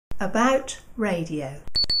About radio.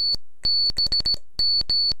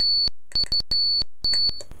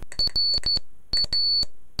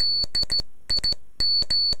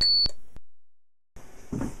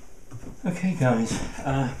 Okay guys,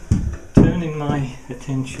 turning my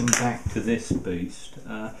attention back to this beast,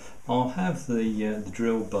 I'll have the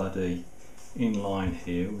drill buddy in line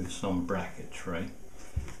here with some bracketry,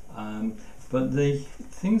 but the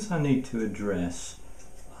things I need to address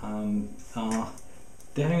are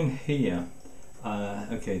down here.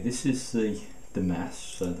 Okay, this is the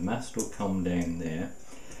mast, so the mast will come down there.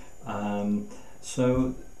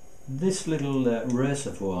 So this little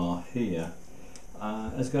reservoir here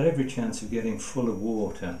has got every chance of getting full of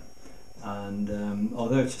water, and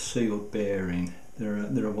although it's a sealed bearing,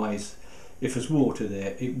 there are ways, if there's water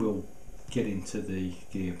there, it will get into the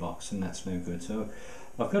gearbox, and that's no good. So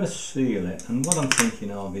I've got to seal it, and what I'm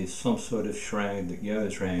thinking of is some sort of shroud that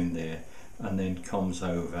goes around there and then comes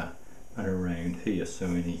over and around here, so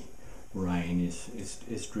any rain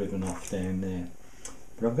is driven off down there.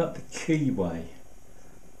 But I've got the keyway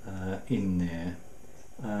in there,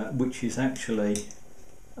 which is actually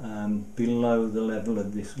below the level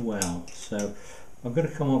of this well, so I've got to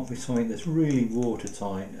come up with something that's really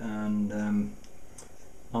watertight, and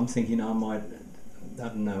I'm thinking I might, I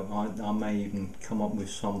don't know, I may even come up with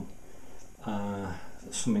some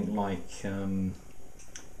something like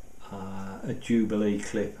a Jubilee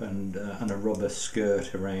clip and a rubber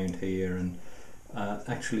skirt around here, and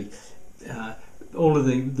actually all of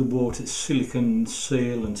the water, silicone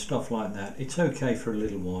seal and stuff like that, it's okay for a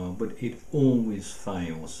little while, but it always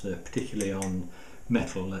fails, particularly on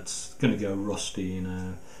metal that's going to go rusty in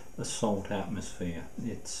a salt atmosphere.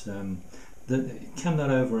 It's cannot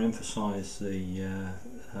overemphasize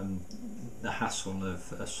the hassle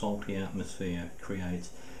of a salty atmosphere creates.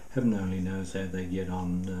 Heaven only knows how they get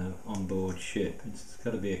on board ship. It's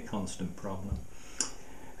got to be a constant problem.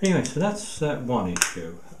 Anyway, so that's one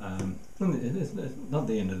issue. It's not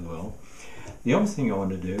the end of the world. The other thing I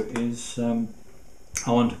want to do is I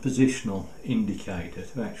want a positional indicator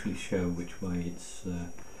to actually show which way it's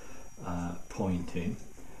pointing,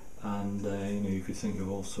 and you know, you could think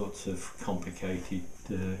of all sorts of complicated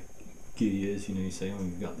gears. You know, you say, oh,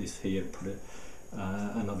 you've got this here, put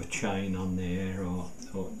another chain on there, or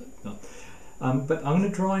not. But I'm going to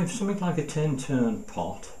drive something like a 10-turn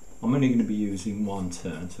pot. I'm only going to be using one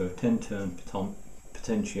turn, so a 10-turn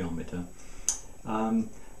potentiometer,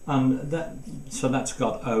 and that's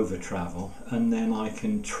got over travel, and then I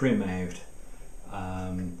can trim out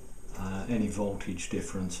any voltage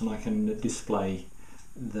difference, and I can display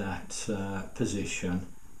that position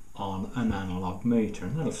on an analog meter,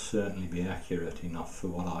 and that'll certainly be accurate enough for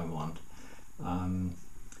what I want.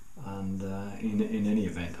 In any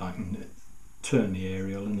event, I can turn the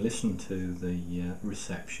aerial and listen to the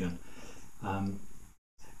reception.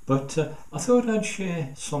 But I thought I'd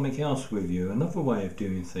share something else with you, another way of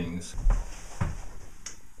doing things.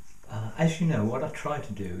 As you know, what I try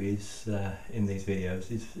to do is in these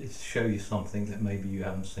videos is show you something that maybe you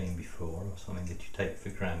haven't seen before, or something that you take for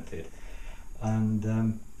granted, and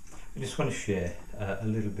I just want to share a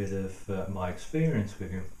little bit of my experience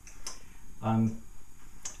with you.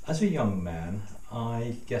 As a young man,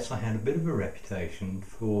 I guess I had a bit of a reputation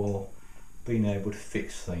for being able to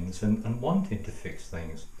fix things and wanting to fix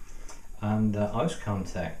things, and I was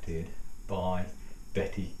contacted by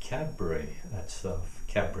Betty Cadbury, that's of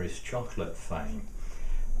Cadbury's chocolate fame,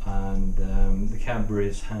 and the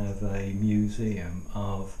Cadburys have a museum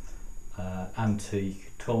of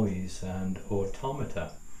antique toys and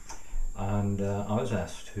automata, and I was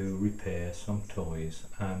asked to repair some toys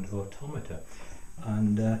and automata,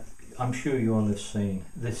 and I'm sure you all have seen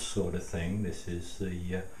this sort of thing. This is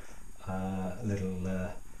the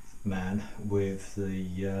little man with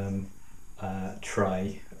the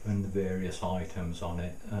tray and the various items on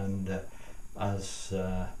it, and as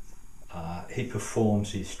he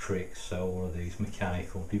performs his tricks, so all of these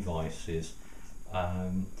mechanical devices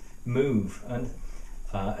move, and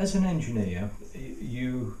as an engineer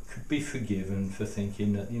you could be forgiven for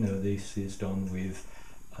thinking that, you know, this is done with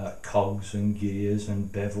cogs and gears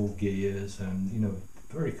and bevel gears and, you know,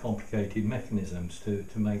 very complicated mechanisms to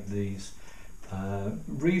make these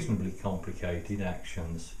reasonably complicated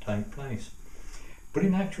actions take place. But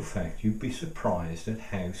in actual fact, you'd be surprised at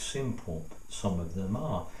how simple some of them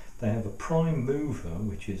are. They have a prime mover,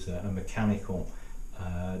 which is a mechanical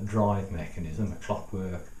drive mechanism, a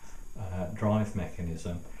clockwork drive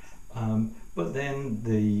mechanism, but then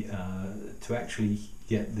to actually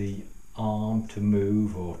get the arm to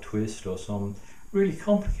move or twist or some really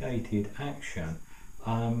complicated action,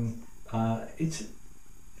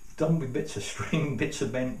 done with bits of string, bits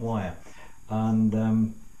of bent wire, and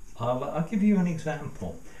I'll give you an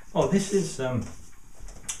example. Oh, this is a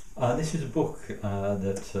book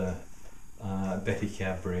that Betty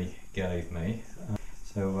Cadbury gave me.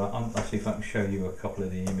 So I'll see if I can show you a couple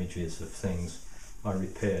of the images of things I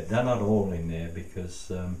repaired. They're not all in there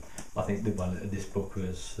because I think this book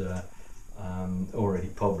was already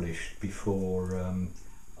published before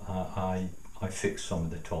I fixed some of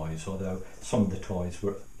the toys, although some of the toys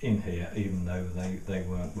were in here even though they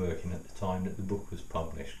weren't working at the time that the book was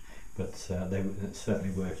published, but they were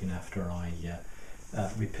certainly working after I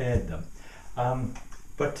repaired them.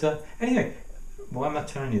 Anyway, why am I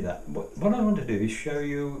telling you that? What I want to do is show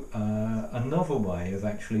you another way of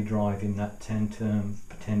actually driving that 10-term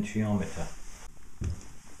potentiometer.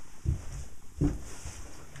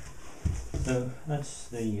 So that's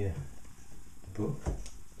the book.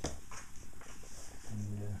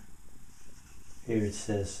 And here it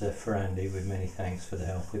says, for Andy, with many thanks for the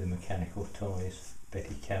help with the mechanical toys,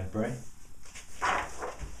 Betty Cadbury.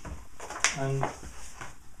 And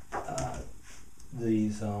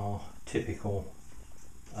these are typical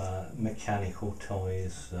mechanical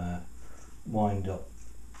toys, wind-up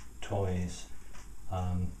toys,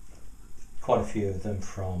 quite a few of them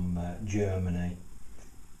from Germany,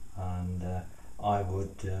 and I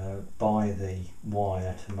would buy the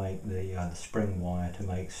wire to make the spring wire to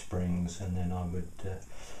make springs, and then I would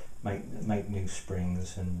make new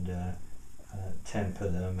springs and temper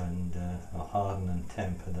them and harden and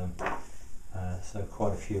temper them. So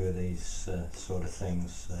quite a few of these sort of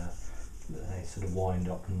things they sort of wind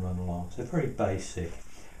up and run along. So very basic,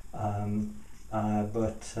 and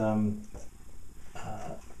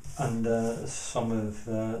some of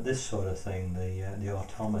this sort of thing, the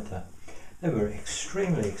Automata, they were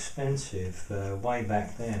extremely expensive way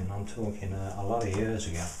back then. I'm talking a lot of years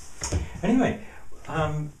ago. Anyway,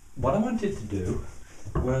 what I wanted to do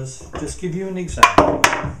was just give you an example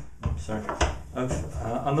of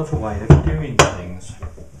another way of doing things.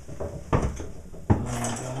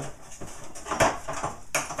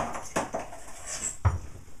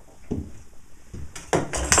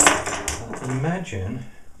 Imagine,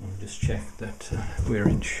 I'll just check that we're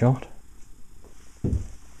in shot.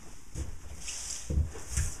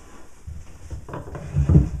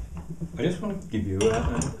 I just want to give you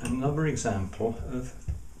another example of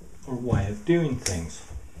a way of doing things.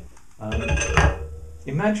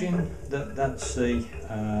 Imagine that that's the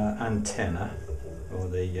antenna or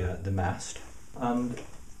the mast, and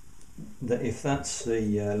that if that's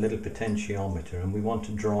the little potentiometer and we want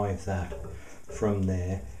to drive that from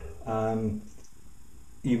there,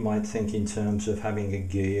 you might think in terms of having a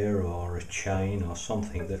gear or a chain or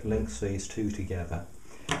something that links these two together,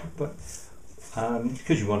 but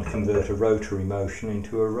because you want to convert a rotary motion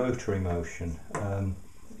into a rotary motion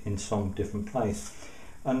in some different place.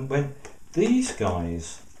 And when these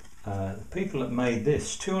guys, people that made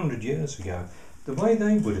this 200 years ago, the way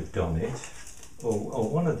they would have done it, or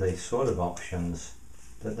one of these sort of options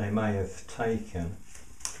that they may have taken,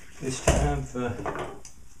 is to have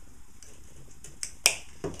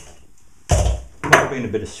might have been a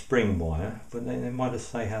bit of spring wire, but they might have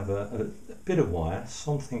say have a bit of wire,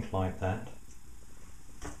 something like that,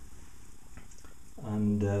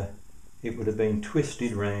 and it would have been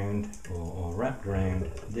twisted round or wrapped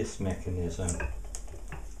round this mechanism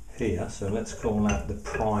here. So let's call that the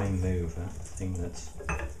prime mover, the thing that's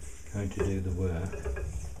going to do the work.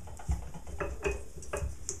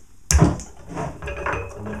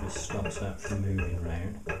 And that just stops that from moving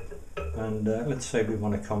round. And let's say we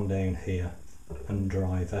want to come down here and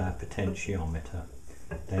drive our potentiometer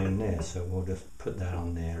down there. So we'll just put that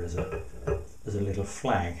on there as a little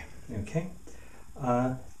flag. Okay.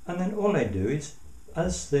 And then all I do is,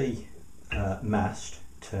 as the mast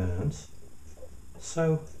turns,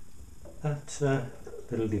 so that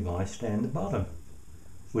little device down the bottom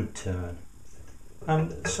would turn.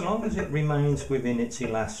 And so long as it remains within its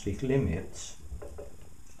elastic limits,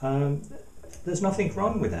 there's nothing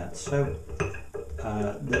wrong with that. So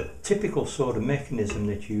the typical sort of mechanism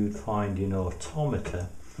that you'd find in Automata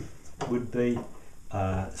would be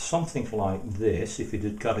something like this. If it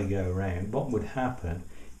had got to go around, what would happen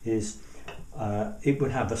is it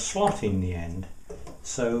would have a slot in the end.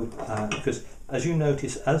 So because as you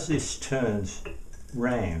notice, as this turns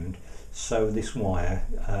round, so this wire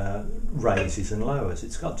raises and lowers.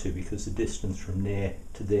 It's got to, because the distance from there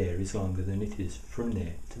to there is longer than it is from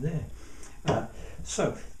there to there.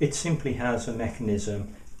 So it simply has a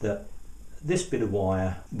mechanism that this bit of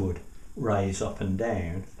wire would raise up and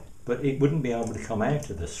down, but it wouldn't be able to come out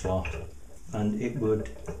of the slot, and it would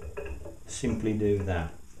simply do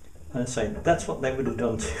that. And say that's what they would have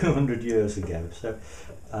done 200 years ago. So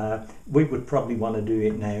we would probably want to do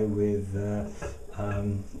it now with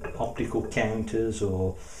optical counters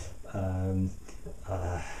or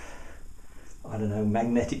I don't know,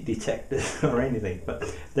 magnetic detectors or anything, but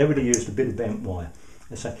they would have used a bit of bent wire.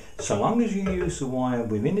 They say so long as you use the wire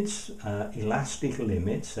within its elastic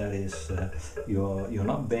limits, that is, you're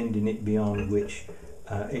not bending it beyond which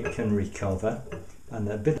it can recover, and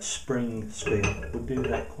a bit of spring steel would do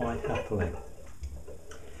that quite happily.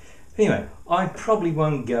 Anyway, I probably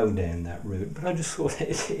won't go down that route, but I just thought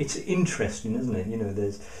it's interesting, isn't it? You know,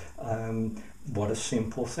 there's what a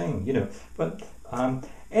simple thing, you know. But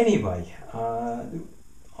anyway,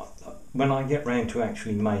 when I get round to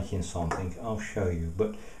actually making something, I'll show you.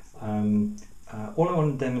 But all I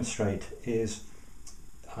want to demonstrate is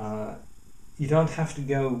you don't have to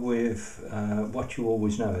go with what you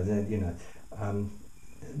always know. You know,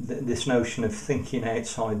 this notion of thinking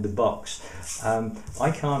outside the box.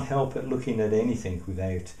 I can't help but looking at anything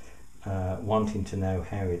without wanting to know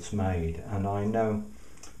how it's made. And I know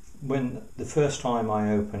when the first time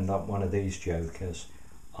I opened up one of these jokers,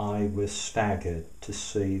 I was staggered to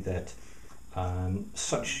see that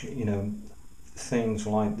such, you know, things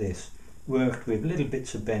like this worked with little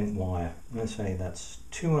bits of bent wire. Let's say that's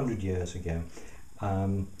 200 years ago.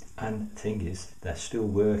 And the thing is, they're still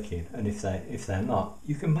working, and if they're not,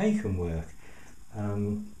 you can make them work.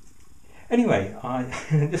 Anyway, I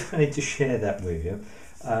just wanted to share that with you.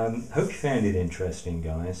 Hope you found it interesting,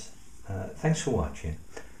 guys. Thanks for watching.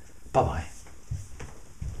 Bye bye.